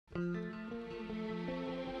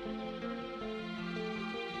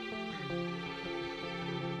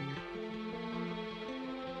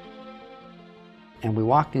And we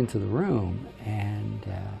walked into the room, and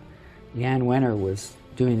Jan Wenner was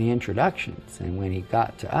doing the introductions. And when he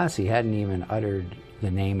got to us, he hadn't even uttered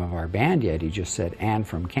the name of our band yet. He just said, "Ann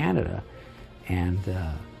from Canada." And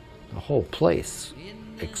the whole place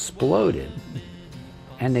exploded,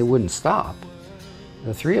 and they wouldn't stop.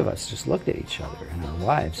 The three of us just looked at each other and our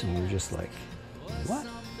wives, and we were just like, what?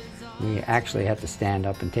 We actually had to stand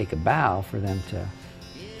up and take a bow for them to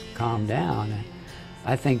calm down. And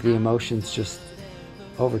I think the emotions just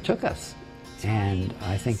overtook us. And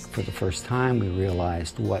I think for the first time we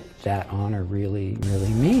realized what that honor really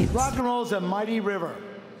means. Rock and roll is a mighty river.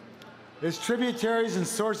 Its tributaries and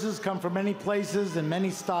sources come from many places and many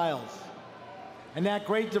styles. And that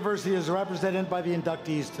great diversity is represented by the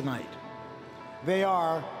inductees tonight. They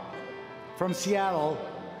are, from Seattle,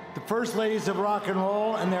 the First Ladies of Rock and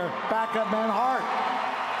Roll and their backup man, Heart.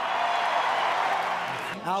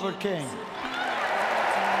 Albert King.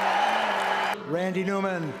 Randy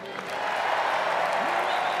Newman.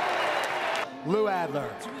 Lou Adler.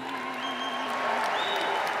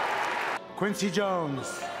 Quincy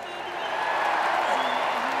Jones.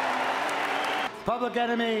 Public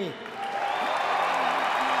Enemy.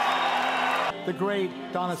 The great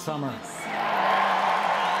Donna Summer.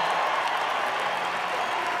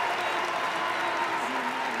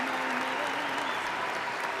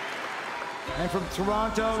 And from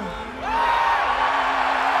Toronto,